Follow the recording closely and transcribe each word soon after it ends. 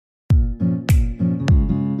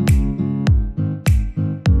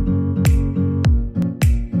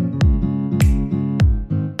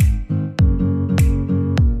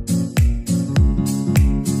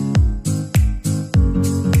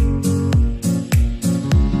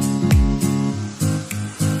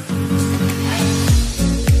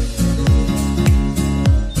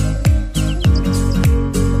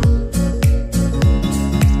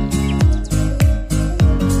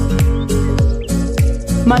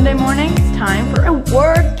Monday morning, it's time for a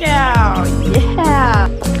workout. Yeah.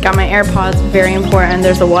 Got my AirPods, very important.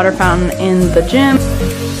 There's a water fountain in the gym.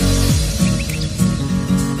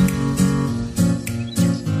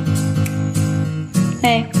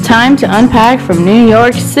 Hey. Time to unpack from New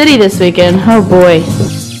York City this weekend. Oh boy.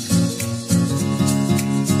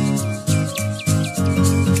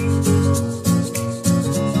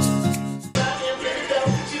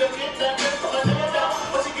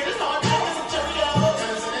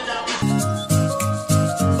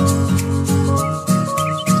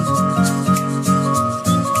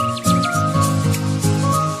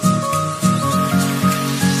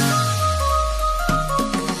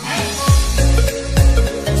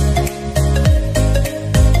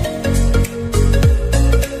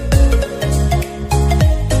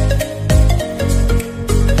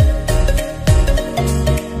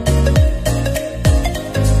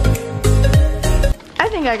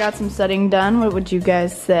 I got some studying done. What would you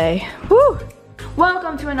guys say? Woo!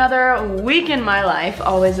 Welcome to another week in my life.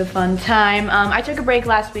 Always a fun time. I took a break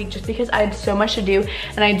last week just because I had so much to do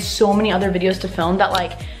and I had so many other videos to film that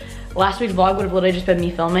like last week's vlog would have literally just been me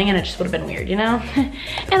filming and it just would have been weird, you know?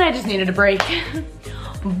 And I just needed a break.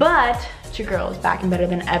 But your girl is back and better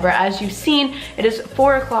than ever. As you've seen, it is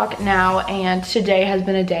 4 o'clock now and today has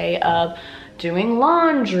been a day of doing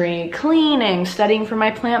laundry, cleaning, studying for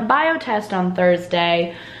my plant bio test on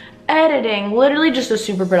Thursday, editing, literally just a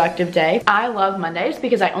super productive day. I love Mondays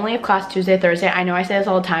because I only have class Tuesday, Thursday. I know I say this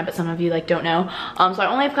all the time, but some of you like don't know. So I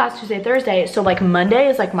only have class Tuesday, Thursday. So like Monday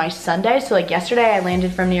is like my Sunday. So like yesterday I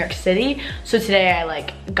landed from New York City. So today I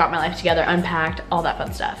like got my life together, unpacked, all that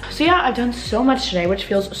fun stuff. So yeah, I've done so much today, which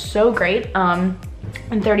feels so great.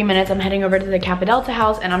 In 30 minutes, I'm heading over to the Kappa Delta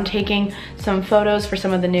house and I'm taking some photos for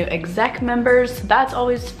some of the new exec members. That's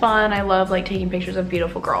always fun. I love like taking pictures of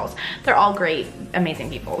beautiful girls. They're all great, amazing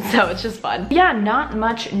people, so it's just fun. Yeah, not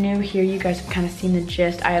much new here. You guys have kind of seen the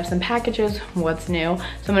gist. I have some packages, what's new. So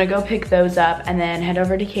I'm gonna go pick those up and then head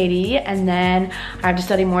over to Katie, and then I have to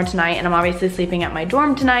study more tonight, and I'm obviously sleeping at my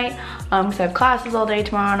dorm tonight because I have classes all day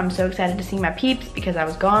tomorrow, and I'm so excited to see my peeps because I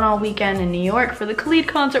was gone all weekend in New York for the Khalid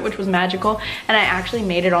concert, which was magical, and I actually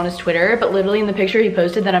made it on his Twitter, but literally in the picture he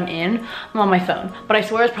posted that I'm on my phone. But I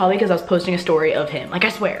swear it's probably because I was posting a story of him. Like I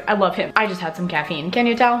swear, I love him. I just had some caffeine, can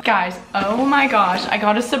you tell? Guys, oh my gosh, I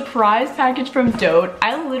got a surprise package from Dote.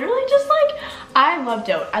 I literally just like, I love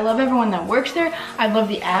Dote. I love everyone that works there. I love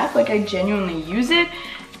the app, like I genuinely use it.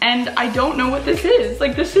 And I don't know what this is.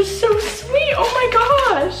 Like this is so sweet, oh my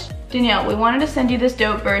gosh. Danielle, we wanted to send you this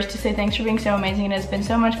Dope verse to say thanks for being so amazing and it's been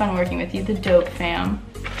so much fun working with you, the Dope fam.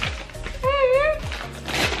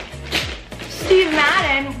 Steve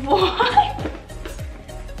Madden, what?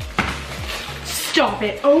 Stop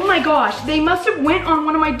it, oh my gosh. They must have went on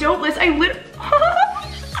one of my Dope lists. I literally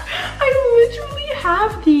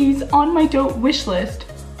have these on my Dope wish list.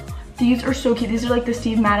 These are so cute. These are like the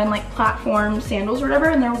Steve Madden like platform sandals or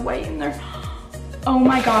whatever, and they're white and they're, oh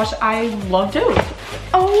my gosh, I love Dope.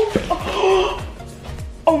 Oh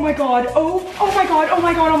my god, oh my god, oh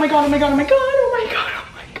my god, oh my god, oh my god, oh my god, oh my god, oh my god.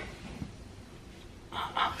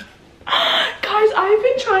 Guys, I've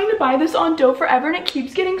been trying to buy this on Dope forever and it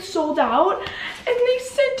keeps getting sold out, and they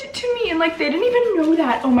sent it to me and like they didn't even know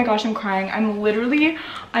that. Oh my gosh, I'm crying. I'm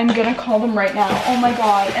gonna call them right now. Oh my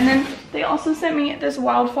god. And then they also sent me this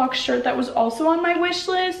Wild Fox shirt that was also on my wish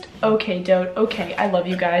list. Okay, Dote, okay, I love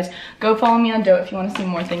you guys. Go follow me on Dote if you want to see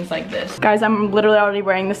more things like this. Guys, I'm literally already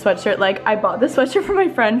wearing this sweatshirt. Like I bought this sweatshirt for my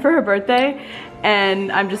friend for her birthday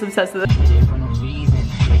and I'm just obsessed with it.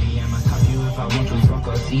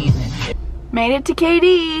 Made it to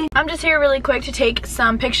KD. I'm just here really quick to take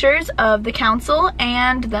some pictures of the council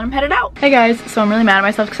and then I'm headed out. Hey guys, so I'm really mad at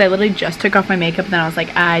myself because I literally just took off my makeup and then I was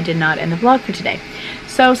like, I did not end the vlog for today.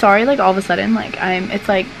 So sorry, like all of a sudden, like it's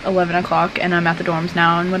like 11 o'clock and I'm at the dorms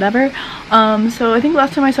now and whatever. So I think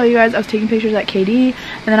last time I saw you guys, I was taking pictures at KD,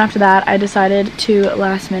 and then after that I decided to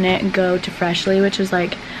last minute go to Freshly, which is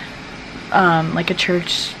like a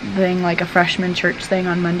church thing, like a freshman church thing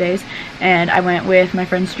on Mondays, and I went with my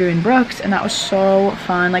friends Drew and Brooks and that was so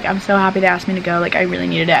fun. Like I'm so happy they asked me to go. Like I really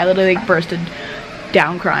needed it. I literally like bursted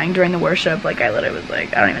down crying during the worship. Like I literally was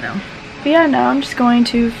like, I don't even know. But yeah, now I'm just going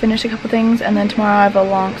to finish a couple things and then tomorrow I have a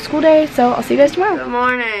long school day, so I'll see you guys tomorrow. Good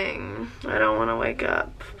morning. I don't want to wake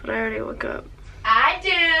up, but I already woke up. I do,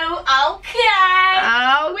 okay.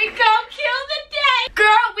 Oh. We gon' kill the day.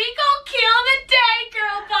 Girl, we gon' kill the day,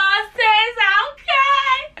 girl bosses,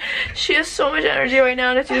 okay. She has so much energy right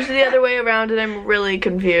now, and it's usually the other way around, and I'm really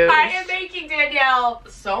confused. I am making Danielle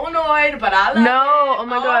so annoyed, but I love it. No, oh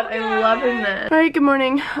my god, I'm loving this. Alright, good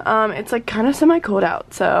morning. It's like kind of semi-cold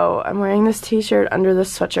out, so I'm wearing this t-shirt under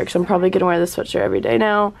this sweatshirt, because I'm probably gonna wear this sweatshirt every day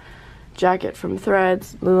now. Jacket from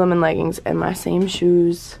Threads, Lululemon leggings, and my same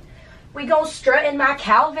shoes. We go strut in my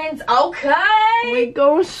Calvins, okay? We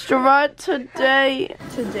go strut today.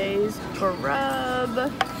 Today's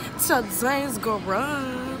grub. Today's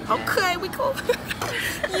grub. Okay, we go.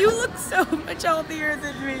 You look so much healthier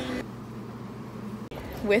than me.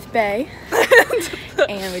 With Bae.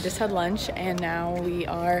 And we just had lunch, and now we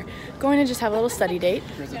are going to just have a little study date.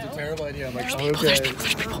 It's a terrible idea. I'm like, There's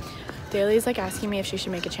people. Daly's like asking me if she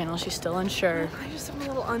should make a channel. She's still unsure. I just am a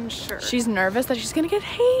little unsure. She's nervous that she's gonna get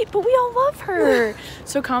hate, but we all love her.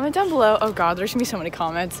 So comment down below. Oh god, there's gonna be so many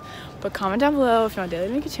comments. But comment down below if you want Daly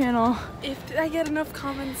to make a channel. If I get enough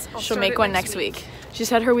comments, she'll make one next week. She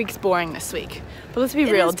said her week's boring this week. But let's be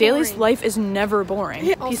It real, is Daly's boring. life is never boring.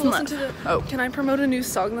 Yeah, Peace also and listen love. to the, Can I promote a new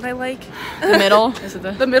song that I like? The Middle? Is it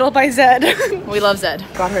The Middle by Zed. We love Zed.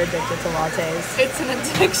 Got her addicted to lattes. It's an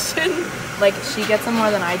addiction. Like, she gets them more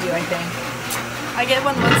than I do, I think. I get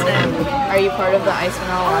one Wednesday. Are you part of the ice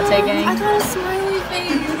vanilla latte gang? I got a smiley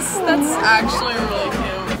face. That's actually really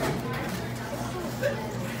cute.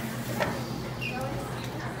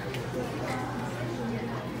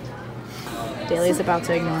 Daly's about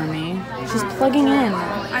to ignore me. She's plugging in.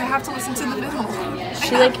 I have to listen to The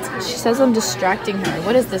Middle. She says I'm distracting her.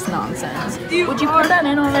 What is this nonsense? Would you put that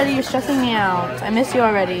in already? You're stressing me out. I miss you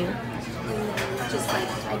already. Just like,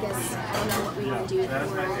 I guess, I don't know what we're gonna do.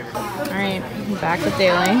 Alright, back with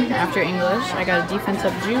Daly after English. I got a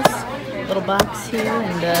defensive juice, little box here,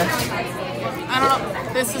 and I don't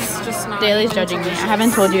know. This is just not. Daly's judging me. I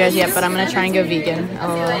haven't told you guys yet, but I'm gonna try and go vegan.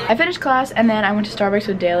 I finished class, and then I went to Starbucks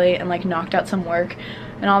with Daly and like knocked out some work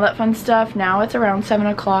and all that fun stuff. Now it's around 7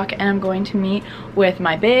 o'clock, and I'm going to meet with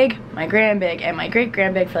my big, my grandbig, and my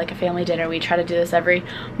great-grandbig for like a family dinner. We try to do this every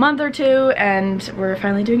month or two, and we're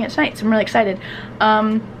finally doing it tonight, so I'm really excited.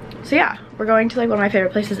 So yeah, we're going to like one of my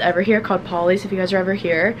favorite places ever here called Polly's. If you guys are ever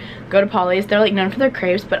here, go to Polly's. They're like known for their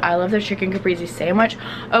crepes, but I love their chicken caprese sandwich.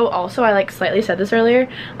 Oh, also, I like slightly said this earlier,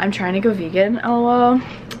 I'm trying to go vegan, lol.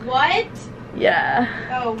 What?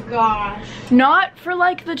 Yeah. Oh gosh. Not for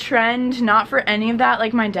like the trend, not for any of that.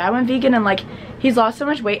 Like my dad went vegan, and like he's lost so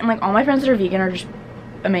much weight, and like all my friends that are vegan are just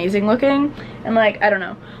amazing looking, and like I don't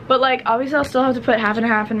know, but like obviously I'll still have to put half and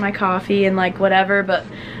half in my coffee and like whatever, but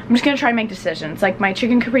I'm just gonna try and make decisions. Like my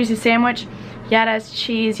chicken caprese sandwich, yeah, it has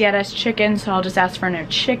cheese, yeah, it has chicken, so I'll just ask for no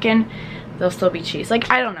chicken. There'll still be cheese. Like,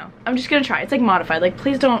 I don't know. I'm just gonna try. It's like modified. Like,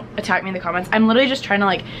 please don't attack me in the comments. I'm literally just trying to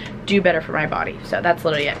like do better for my body. So that's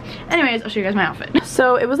literally it. Anyways, I'll show you guys my outfit.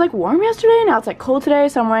 So it was like warm yesterday, now it's like cold today.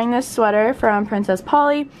 So I'm wearing this sweater from Princess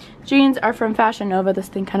Polly. Jeans are from Fashion Nova. This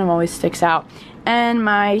thing kind of always sticks out. And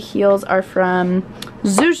my heels are from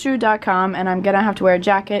Zushu.com, and I'm gonna have to wear a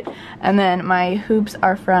jacket. And then my hoops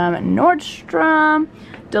are from Nordstrom.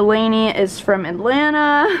 Delaney is from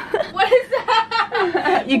Atlanta. What is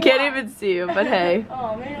that? You can't even see him, but hey.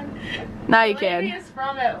 Oh man. Now you Delaney can. is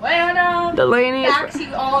from Atlanta. Delaney is Facts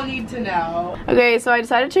you all need to know. Okay, so I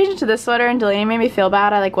decided to change it to this sweater, and Delaney made me feel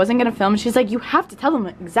bad. I like wasn't gonna film. She's like, you have to tell them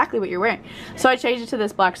exactly what you're wearing. So I changed it to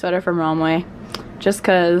this black sweater from Romway, just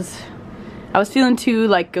cause I was feeling too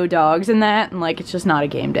like go dogs in that, and like it's just not a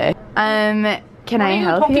game day. Can I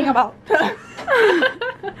help you? About? Oh,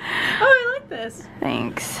 I like this.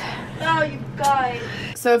 Thanks. Oh, you guys.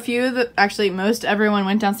 So most everyone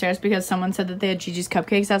went downstairs because someone said that they had Gigi's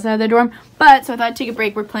cupcakes outside their dorm. But, so I thought I'd take a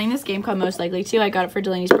break. We're playing this game called Most Likely To. I got it for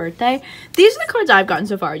Delaney's birthday. These are the cards I've gotten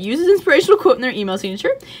so far. Uses inspirational quote in their email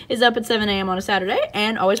signature. Is up at 7 a.m. on a Saturday.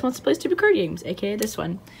 And always wants to play stupid card games, aka this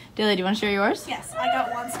one. Daly, do you want to share yours? Yes, I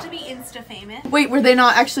got Wants to Be Insta Famous. Wait, were they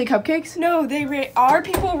not actually cupcakes? No, our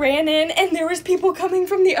people ran in, and there was people coming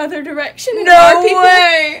from the other direction. And No our people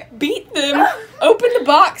way! beat them, opened the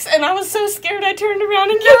box, and I was so scared I turned around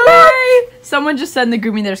and No came back. way! Someone just said in the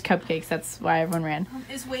group me there's cupcakes. That's why everyone ran.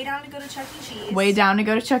 Is way down to go to Chuck E. Cheese. Way down to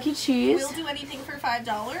go to Chuck E. Cheese. We'll do anything for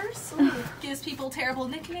 $5. Gives people terrible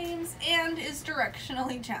nicknames and is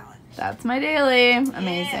directionally challenged. That's my Daly.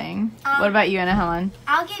 Amazing. What about you, Anna Helen?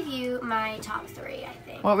 I'll give you my top 3, I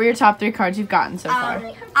think. What were your top 3 cards you've gotten so far?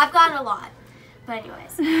 I've gotten a lot. But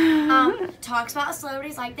anyways, talks about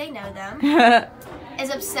celebrities like they know them. Is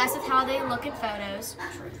obsessed with how they look in photos.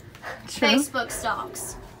 True. Facebook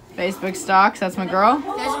stalks. Facebook stocks, that's my girl.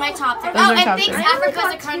 Those are my top 3. Those are Oh, top and thinks three.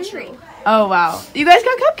 Africa's a country. Oh wow. You guys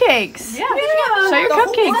got cupcakes. Yeah. Show your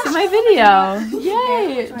cupcakes in my video.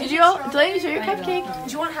 Yay. Did you all, Delaney, show your cupcake?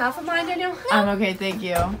 Do you want half of mine, Danielle? Okay, thank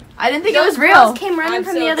you. I didn't think it was real. Came running I'm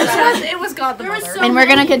from so the other excited. side. It was God the Mother. And we're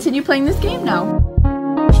gonna continue playing this game now.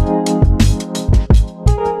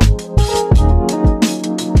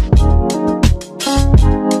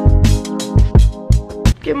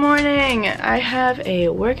 Good morning. I have a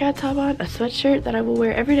workout top on, a sweatshirt that I will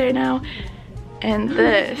wear every day now, and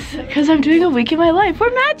this, because I'm doing a week in my life.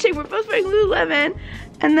 We're matching. We're both wearing Lululemon,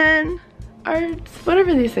 and then our,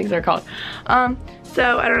 whatever these things are called.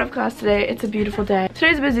 So I don't have class today. It's a beautiful day.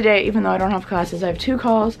 Today's a busy day, even though I don't have classes. I have 2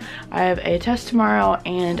 calls. I have a test tomorrow,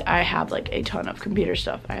 and I have like a ton of computer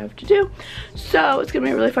stuff I have to do. So it's gonna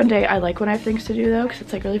be a really fun day. I like when I have things to do though, because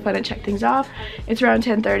it's like really fun to check things off. It's around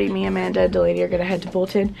 10:30. Me, Amanda, and Delaney are gonna head to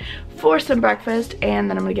Bolton for some breakfast, and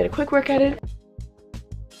then I'm gonna get a quick workout in.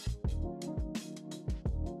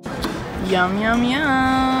 Yum, yum,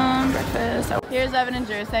 yum. Breakfast. Here's Evan and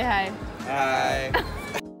Drew. Say hi. Hi.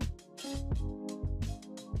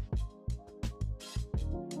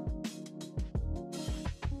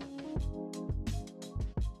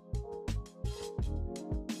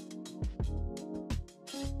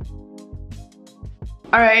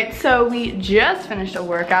 Alright, so we just finished a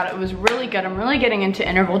workout. It was really good. I'm really getting into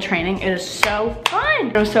interval training. It is so fun.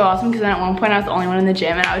 It was so awesome because then at one point I was the only one in the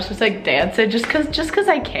gym and I was just like dancing just cause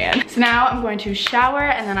I can. So now I'm going to shower,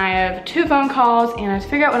 and then I have 2 phone calls, and I have to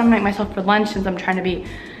figure out what I'm gonna make myself for lunch since I'm trying to be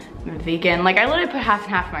vegan. Like I literally put half and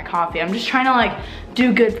half in my coffee. I'm just trying to like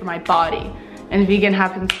do good for my body. And vegan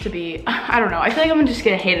happens to be, I don't know. I feel like I'm just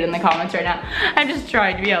gonna hate it in the comments right now. I'm just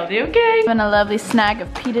trying to be healthy, okay? Having a lovely snack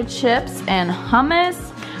of pita chips and hummus.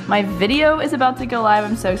 My video is about to go live.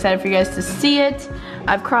 I'm so excited for you guys to see it.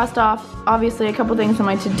 I've crossed off, obviously, a couple things on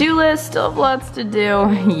my to-do list. Still have lots to do,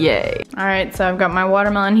 yay. All right, so I've got my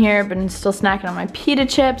watermelon here, been still snacking on my pita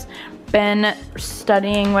chips. Been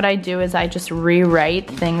studying. What I do is I just rewrite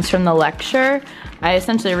things from the lecture. I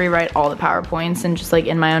essentially rewrite all the PowerPoints and just like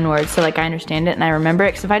in my own words, so like I understand it and I remember it,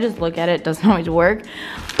 because if I just look at it, it doesn't always work.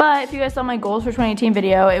 But if you guys saw my goals for 2018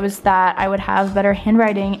 video, it was that I would have better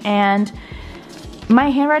handwriting, and my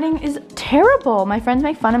handwriting is terrible. My friends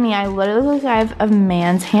make fun of me. I literally look like I have a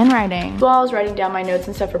man's handwriting. While I was writing down my notes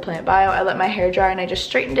and stuff for Plant Bio, I let my hair dry and I just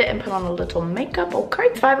straightened it and put on a little makeup. Okay,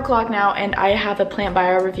 it's 5 o'clock now and I have a Plant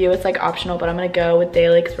Bio review. It's like optional, but I'm gonna go with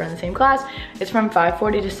Daley because we're in the same class. It's from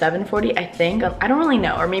 5:40 to 7:40, I think. I don't really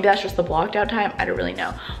know, or maybe that's just the blocked out time. I don't really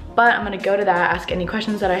know. But I'm gonna go to that, ask any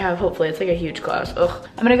questions that I have. Hopefully, it's like a huge class. Ugh.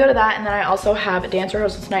 I'm gonna go to that, and then I also have a dance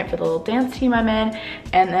rehearsal tonight for the little dance team I'm in,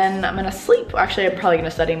 and then I'm gonna sleep. Actually, I'm probably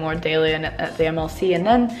gonna study more daily and at the MLC, and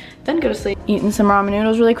then go to sleep. Eating some ramen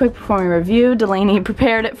noodles really quick before we review. Delaney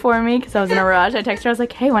prepared it for me because I was in a rush. I texted her, I was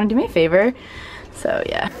like, hey, wanna do me a favor? So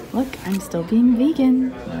yeah, look, I'm still being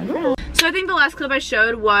vegan. So I think the last clip I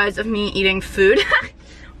showed was of me eating food.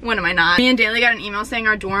 When am I not? Me and Daley got an email saying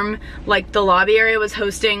our dorm, like the lobby area, was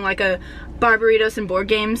hosting like a Barbaritos and board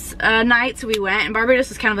games night, so we went, and Barbaritos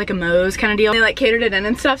is kind of like a Moe's kind of deal. They like catered it in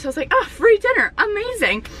and stuff, so I was like, oh, free dinner,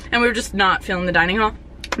 amazing. And we were just not feeling the dining hall.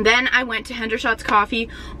 Then I went to Hendershots Coffee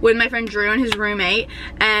with my friend Drew and his roommate,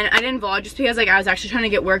 and I didn't vlog just because like I was actually trying to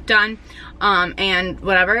get work done and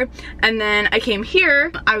whatever. And then I came here.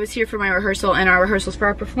 I was here for my rehearsal and our rehearsals for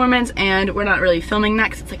our performance, and we're not really filming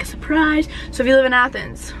next. It's like a surprise. So if you live in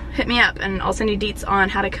Athens, hit me up and I'll send you deets on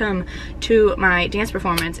how to come to my dance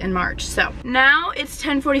performance in March. So now it's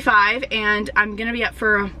 10:45 and I'm gonna be up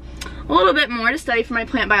for a little bit more to study for my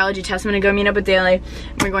plant biology test. I'm gonna go meet up with Daley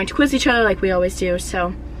and we're going to quiz each other like we always do.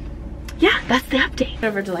 So yeah, that's the update.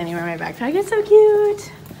 Over Delaney where my backpack is so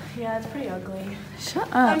cute. Yeah, it's pretty ugly. Shut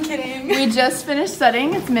up. I'm kidding. We just finished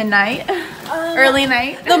studying. It's midnight. Early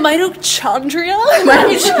night. The mitochondria?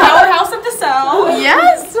 Powerhouse of the cell.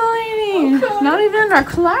 Yes, Delaney. Okay. Not even in our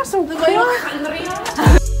class. The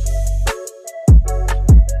mitochondria.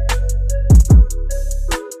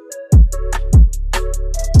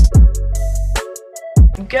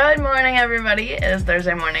 Good morning, everybody. It is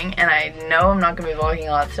Thursday morning, and I know I'm not gonna be vlogging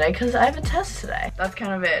a lot today because I have a test today. That's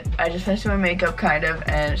kind of it. I just finished my makeup, kind of,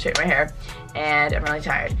 and shaved my hair, and I'm really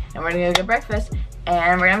tired. And we're gonna go get breakfast,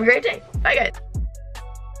 and we're gonna have a great day. Bye, guys.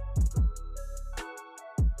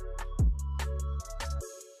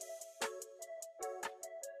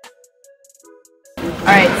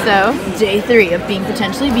 Alright, so day 3 of being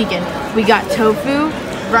potentially vegan. We got tofu,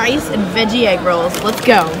 rice, and veggie egg rolls. Let's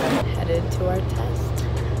go. Headed to our test.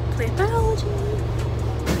 Plant biology.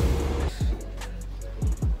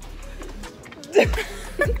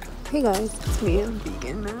 Hey guys, it's me. I'm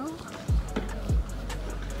vegan now.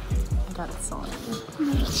 I got it so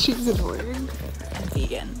She's annoying.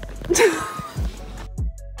 vegan.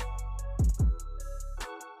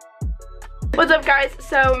 What's up, guys?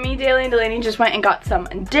 So me, Daley, and Delaney just went and got some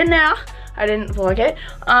dinner. I didn't vlog it.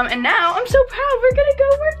 And now I'm so proud. We're gonna go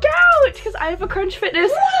work out because I have a Crunch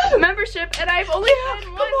Fitness membership and I've only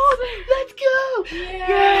been once. Come on, let's go.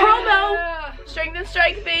 Yeah. Promo. Strength and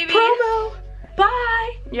Strike, baby. Promo.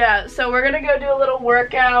 Bye. Yeah, so we're gonna go do a little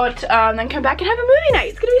workout, then come back and have a movie night.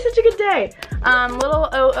 It's gonna be such a good day. Little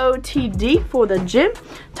OOTD for the gym.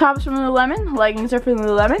 Tops from Lululemon, leggings are from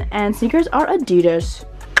Lululemon, and sneakers are Adidas.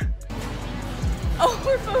 Oh,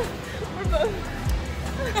 we're both.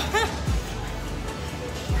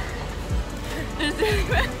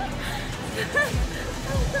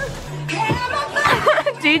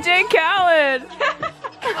 DJ Khaled.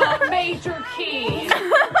 A major key.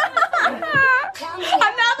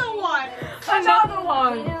 Another one.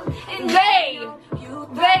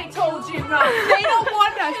 They told you not. They don't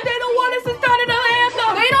want us. They don't want us to start an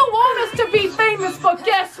anthem. They don't want us to be famous, but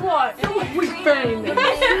guess what? We're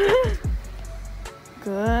famous.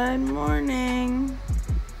 Good morning.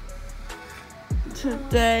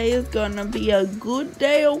 Today is gonna be a good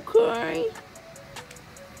day, okay?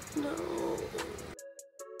 No.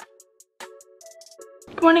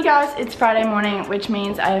 Good morning, guys. It's Friday morning, which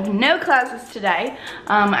means I have no classes today.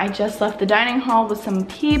 I just left the dining hall with some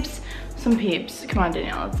peeps. Come on,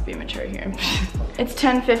 Danielle, let's be mature here. It's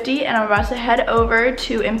 10:50 and I'm about to head over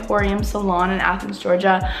to Emporium Salon in Athens,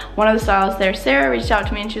 Georgia. One of the stylists there, Sarah, reached out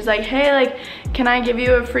to me and she was like, hey, like, can I give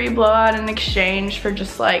you a free blowout in exchange for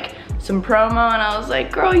just like some promo? And I was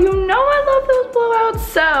like, girl, you know I love those blowouts.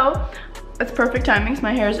 So it's perfect timing because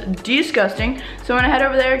my hair is disgusting. So I'm gonna head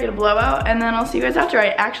over there, get a blowout, and then I'll see you guys after. I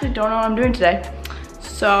actually don't know what I'm doing today.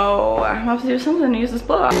 So I have to do something to use this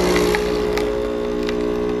blowout.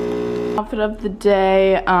 Outfit of the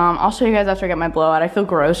day. I'll show you guys after I get my blowout. I feel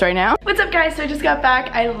gross right now. What's up, guys? So I just got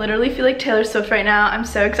back. I literally feel like Taylor Swift right now. I'm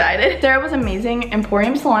so excited. Sarah was amazing.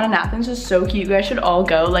 Emporium Salon in Athens is so cute. You guys should all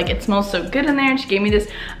go. Like, it smells so good in there, and she gave me this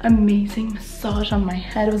amazing massage on my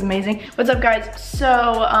head. It was amazing. What's up, guys?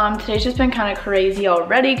 So today's just been kind of crazy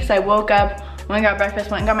already because I woke up, went and got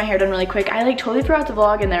breakfast, went and got my hair done really quick. I like totally forgot to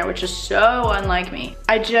vlog in there, which is so unlike me.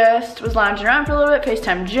 I just was lounging around for a little bit,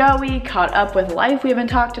 FaceTime Joey, caught up with life. We haven't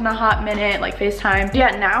talked in a hot minute, like FaceTime.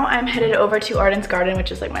 Yeah, now I'm headed over to Arden's Garden,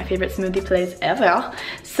 which is like my favorite smoothie place ever.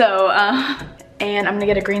 So, and I'm gonna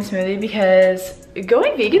get a green smoothie because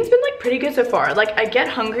going vegan's been like pretty good so far. Like, I get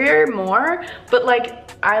hungrier more, but like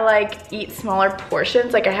I like eat smaller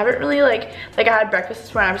portions. Like, I haven't really like I had breakfast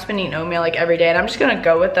this morning. I've just been eating oatmeal like every day, and I'm just gonna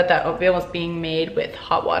go with that oatmeal was being made with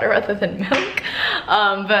hot water rather than milk.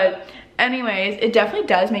 But anyways, it definitely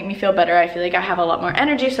does make me feel better. I feel like I have a lot more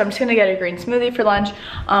energy, so I'm just gonna get a green smoothie for lunch.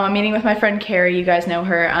 I'm meeting with my friend Carrie. You guys know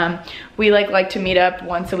her. We like to meet up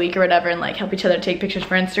once a week or whatever and like help each other take pictures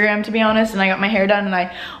for Instagram, to be honest. And I got my hair done and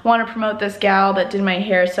I want to promote this gal that did my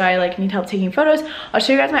hair, so I like need help taking photos. I'll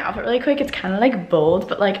show you guys my outfit really quick. It's kind of like bold,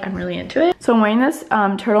 but like I'm really into it. So I'm wearing this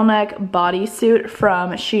turtleneck bodysuit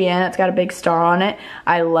from Shein. It's got a big star on it.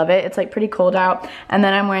 I love it. It's like pretty cold out. And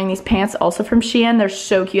then I'm wearing these pants also from Shein. They're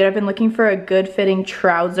so cute. I've been looking for a good fitting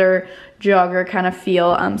trouser jogger kind of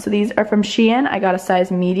feel. So these are from Shein. I got a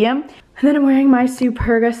size medium. And then I'm wearing my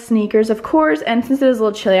Superga sneakers, of course. And since it is a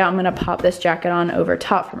little chilly out, I'm gonna pop this jacket on over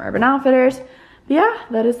top from Urban Outfitters. But yeah,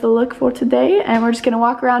 that is the look for today. And we're just gonna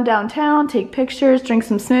walk around downtown, take pictures, drink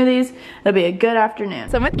some smoothies. It'll be a good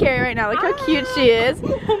afternoon. So I'm with Carrie right now. Look how cute she is.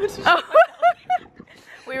 Oh.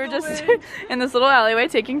 We were just in this little alleyway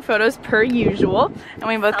taking photos per usual. And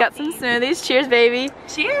we both got some smoothies. Cheers, baby.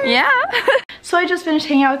 Cheers. Yeah. So I just finished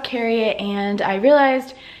hanging out with Carrie and I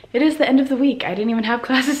realized it is the end of the week. I didn't even have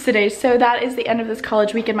classes today, so that is the end of this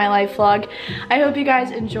college week in my life vlog. I hope you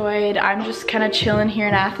guys enjoyed. I'm just kind of chilling here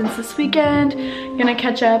in Athens this weekend. Gonna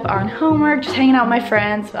catch up on homework, just hanging out with my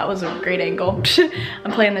friends. That was a great angle.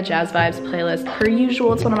 I'm playing the Jazz Vibes playlist per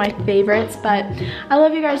usual. It's one of my favorites, but I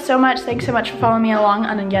love you guys so much. Thanks so much for following me along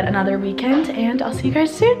on yet another weekend, and I'll see you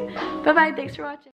guys soon. Bye-bye, thanks for watching.